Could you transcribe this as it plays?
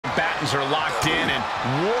Curtains are locked in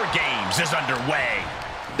and War Games is underway.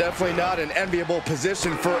 Definitely not an enviable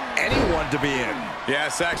position for anyone to be in. Yeah,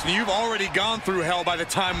 Saxton, you've already gone through hell by the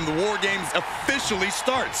time the War Games officially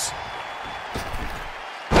starts.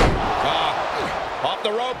 Off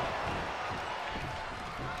the rope.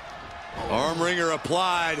 Arm wringer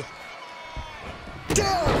applied.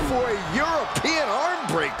 Down for a European arm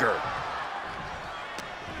breaker.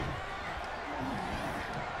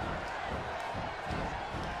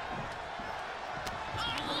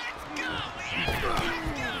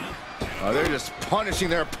 Oh, they're just punishing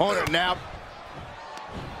their opponent now.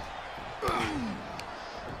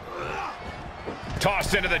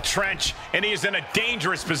 Tossed into the trench, and he is in a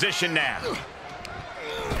dangerous position now.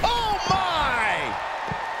 Oh, my!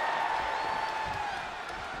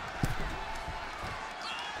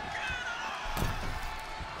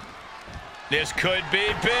 This could be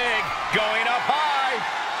big, going up high.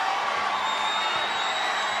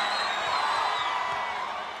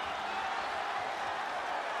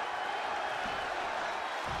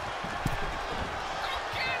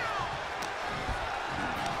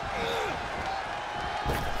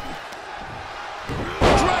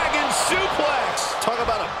 Talk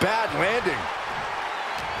about a bad landing.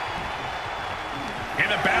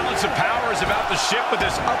 And the balance of power is about to shift with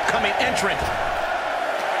this upcoming entrant.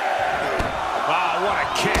 Wow, what a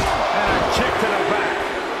kick. And a kick to the back.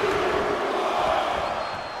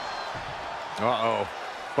 Uh-oh.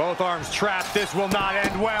 Both arms trapped. This will not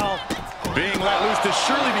end well. Being let loose to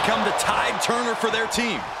surely become the tide turner for their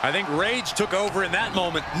team. I think rage took over in that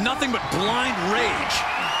moment. Nothing but blind rage.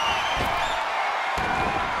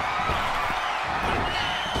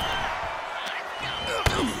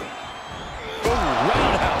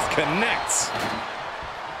 Connects.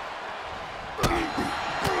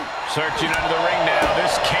 Searching under the ring now.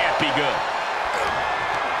 This can't be good.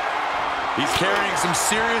 He's carrying some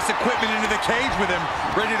serious equipment into the cage with him,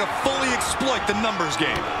 ready to fully exploit the numbers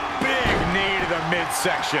game. Big knee to the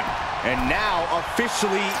midsection. And now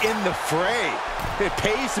officially in the fray. It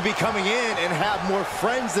pays to be coming in and have more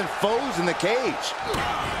friends than foes in the cage.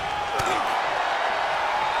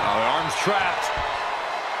 Oh, the arm's trapped.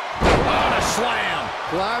 Oh, a slam.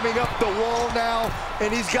 Climbing up the wall now,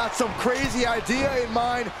 and he's got some crazy idea in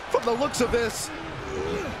mind from the looks of this.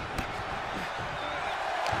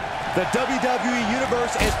 The WWE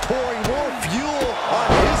Universe is pouring more fuel on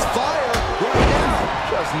his fire right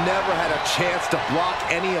now. Just never had a chance to block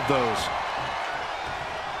any of those.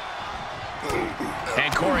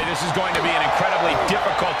 And Corey, this is going to be an incredibly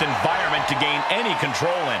difficult environment to gain any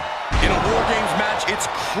control in. In a War Games match,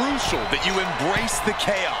 it's crucial that you embrace the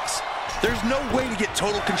chaos. There's no way to get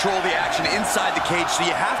total control of the action inside the cage, so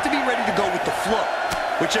you have to be ready to go with the flow.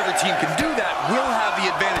 Whichever team can do that will have the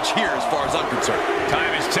advantage here as far as I'm concerned.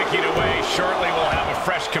 Time is ticking away. Shortly we'll have a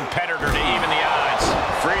fresh competitor to even the odds.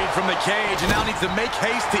 Freed from the cage and now needs to make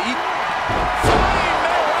haste to eat.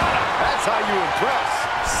 That's how you impress.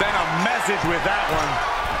 Sent a message with that one.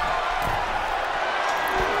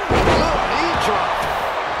 Knee drop.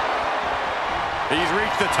 He's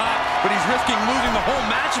reached the top, but he's risking losing the whole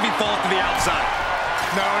match if he falls to the outside.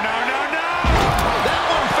 No, no, no, no! That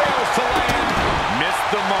one fails to land. Missed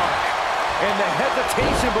the mark. And the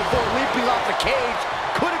hesitation before leaping off the cage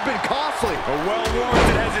could have been costly. A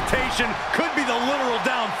well-warranted hesitation could be the literal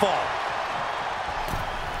downfall.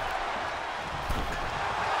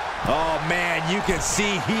 Oh, man, you can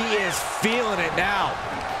see he is feeling it now.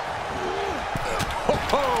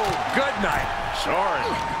 Oh, good night. Sorry.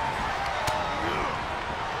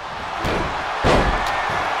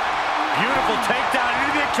 Beautiful takedown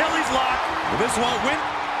into the Achilles lock. This won't win.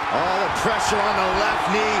 All the pressure on the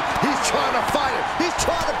left knee. He's trying to fight it. He's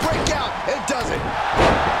trying to break out and does it.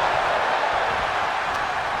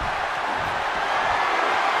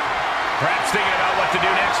 Perhaps thinking about what to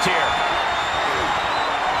do next here.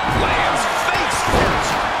 Lands face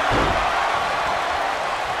first.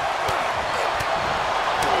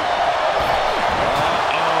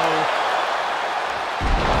 Uh-oh.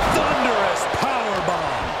 Thunderous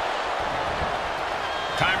powerbomb.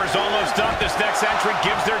 Timer's almost up. This next entrant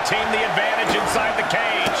gives their team the advantage inside the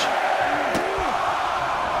cage.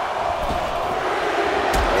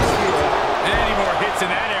 Any more hits in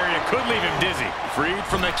that area could leave him dizzy. Freed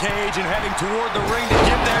from the cage and heading toward the ring to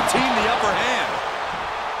give their team the upper hand.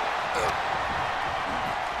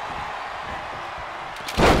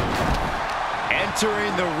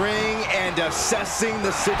 Entering the ring and assessing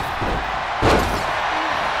the situation.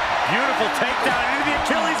 Beautiful takedown into the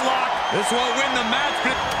Achilles lock. This won't win the match,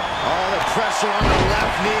 but All the pressure on the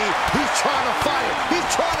left knee. He's trying to fight it. He's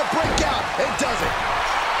trying to break out and does it.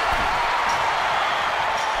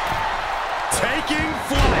 taking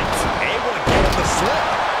flight.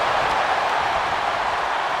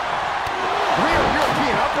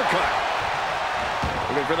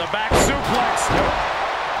 for the back suplex.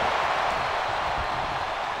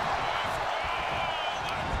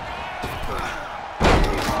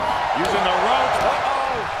 Using the ropes.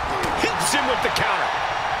 Uh-oh. Hits him with the counter.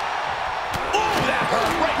 Oh, that hurt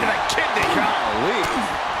right to the kidney. Golly.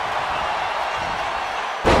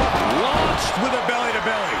 Launched with a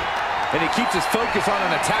belly-to-belly. And he keeps his focus on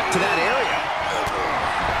an attack to that area.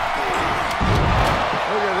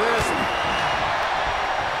 Look at this.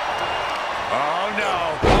 Oh, no.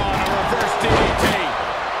 Oh, and a reverse DDT.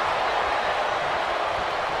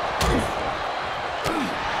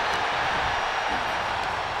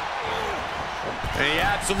 He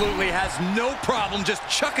absolutely has no problem just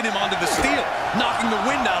chucking him onto the steel, knocking the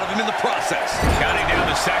wind out of him in the process. Counting down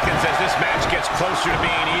the seconds as this match gets closer to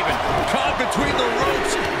being even. Caught between the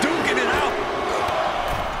ropes, duking it out.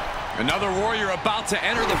 Another warrior about to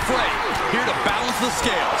enter the fray, here to balance the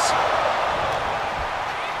scales.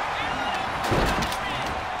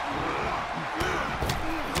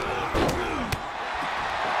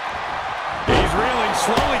 He's reeling,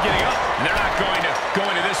 slowly getting up. And they're not going to go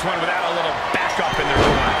into this one without a little backup in their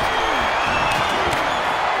corner.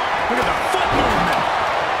 Look at the foot movement.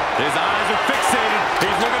 His eyes are fixated.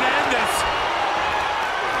 He's looking to end this.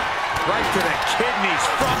 Right to the kidneys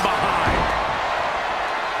from behind.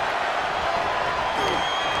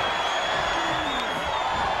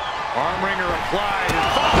 Arm wringer applied.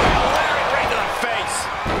 And right to the face.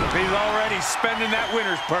 He's already spending that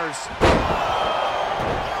winner's purse.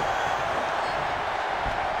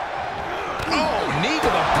 Knee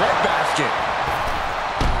to the breadbasket.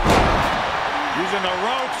 Using the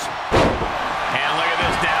ropes. And look at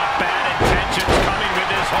this now. Bad intentions coming with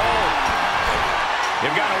this hold.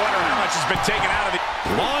 You've got to wonder how much has been taken out of the...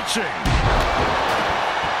 Launching.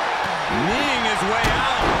 Kneeing his way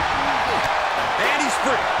out. And he's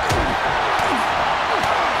free.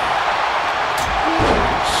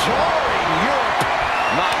 Soaring Europe.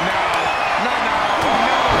 Not now. Not now.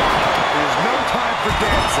 No. There's no time for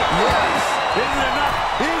dancing. Yes. Isn't it enough?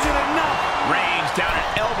 Isn't it enough? Reigns down an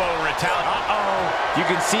elbow retaliation. Uh-oh. You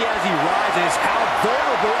can see as he rises how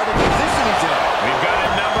vulnerable of a position he's in. We've got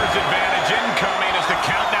a numbers advantage incoming as the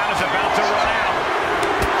countdown is about to run out.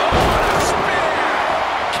 Oh, spear!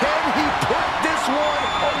 Can he put this one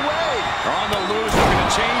away? On the loose, looking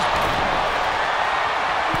to change.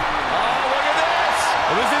 Oh, look at this!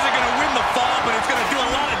 Well, this isn't going to win the fall, but it's going to do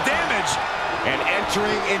a lot of damage. And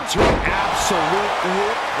entering into an absolute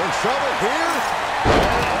whip. In trouble here.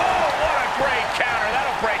 Oh, what a great counter.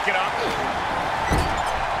 That'll break it up.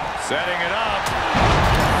 Setting it up.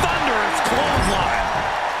 Thunderous clothesline.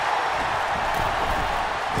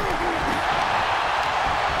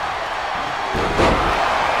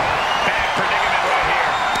 Bad predicament right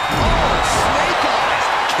here. Oh, snake eyes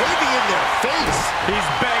caving in their face. He's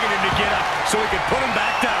begging him to get up so he can put him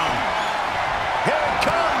back down. Here it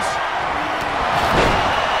comes.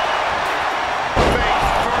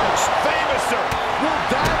 Face first. Famouser. Will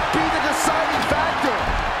that be the deciding factor?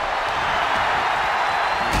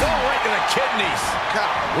 Oh, right to the kidneys.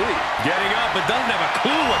 Golly. Getting up, but doesn't have a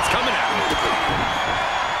clue what's coming at him.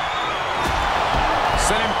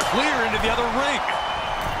 Sent him clear into the other ring.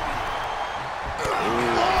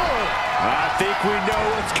 I think we know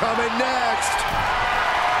what's coming next.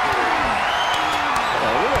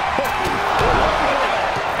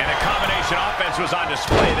 And a combination offense was on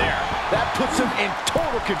display there. That puts him in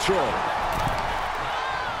total control.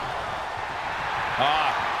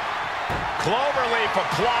 Cloverleaf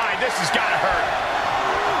applied. This has got to hurt.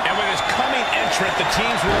 And with his coming entrant, the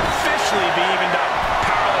teams will officially be evened up.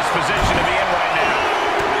 Powerless position to be in right now.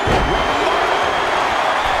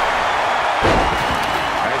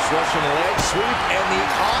 Nice Russian leg sweep and the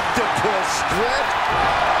octopus strip.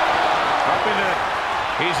 Up into it.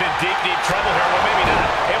 He's in deep, deep trouble here. Well, maybe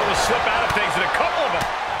not. Able to slip out of things. And a couple of them.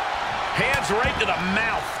 Hands right to the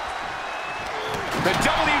mouth. The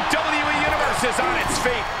WWE Universe is on its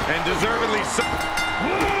feet. And deservedly so.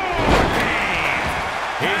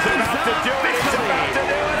 He's about to do it. He's about to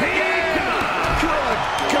do it again. Good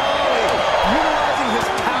golly. Utilizing his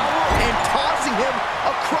power and tossing him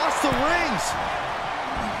across the rings.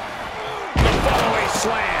 The follow-away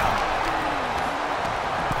slam.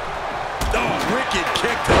 Oh, wicked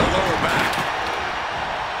kick to the lower back.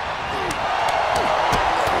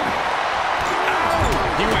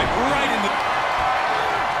 He went right in the...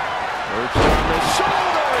 Perched on the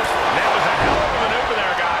shoulders. That was a hell of a maneuver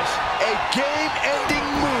there, guys. A game-ending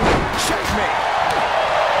move. Checkmate.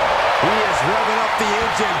 He is revving up the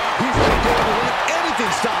engine. He's not going to let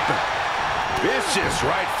anything stop him. Vicious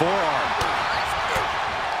right forearm.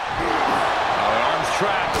 Now the arm's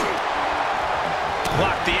trapped.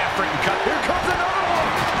 Block the effort and cut. Here comes another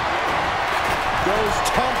one. Goes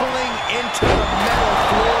tumbling into the metal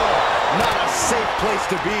floor. Not a safe place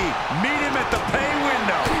to be. Meet him at the pay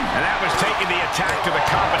window. And that was taking the attack to the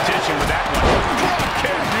competition with that one.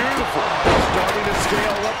 Drop beautiful. Starting to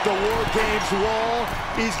scale up the War Games wall.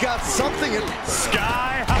 He's got something in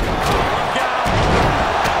Sky. Look out.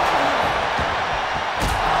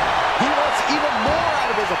 He wants even more out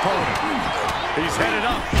of his opponent. He's headed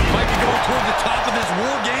up. Might be going toward the top of this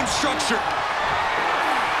War Game structure.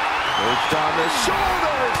 Perched on the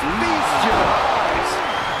shoulders. Feast your eyes.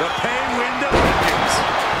 The pay window begins.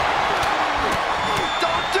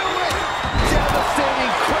 Don't do it.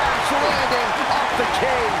 Devastating crash landing off the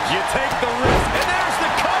cage. You take the risk. And there's the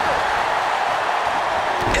cover.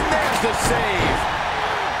 And there's the save.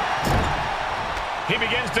 He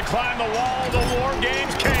begins to climb the wall of the War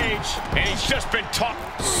Games cage. And he's just been taught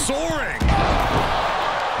soaring.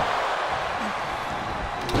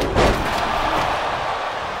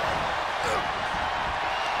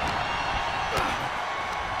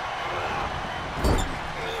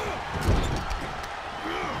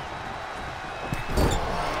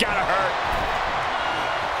 Gotta hurt.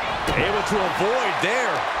 Able to avoid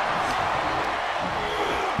there.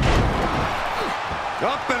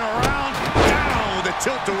 Up and around, down with a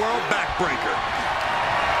tilt-a-whirl backbreaker.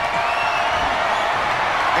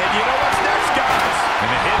 And you know what's next, guys? And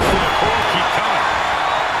the hits to the core keep coming.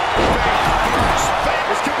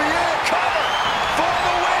 This could be it. Cover for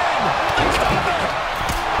the win. The cover.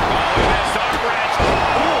 Oh, he missed arm wrench.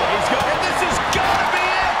 Ooh, he's going. And this is gotta be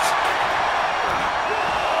it.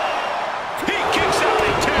 He kicks out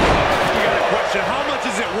in two. You got a question. How much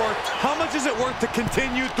is it worth? How much is it worth to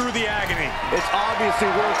continue through the agony? It's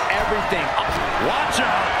obviously worth everything. Watch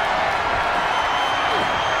out.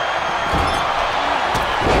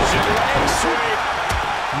 Leg sweep.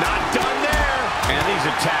 Not done there. And these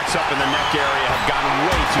attacks up in the neck area have gone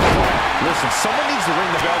way too far. Listen, someone needs to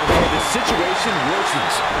ring the bell before this situation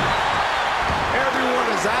worsens. Everyone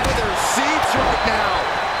is out of their seats right now.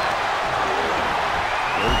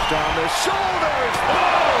 Perched on the shoulders.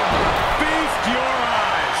 Boom! Feast your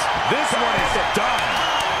eyes. This one is done.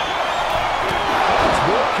 How much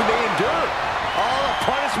more can they endure? All the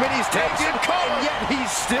punishment he's taken, and yet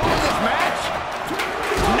he's still in this match.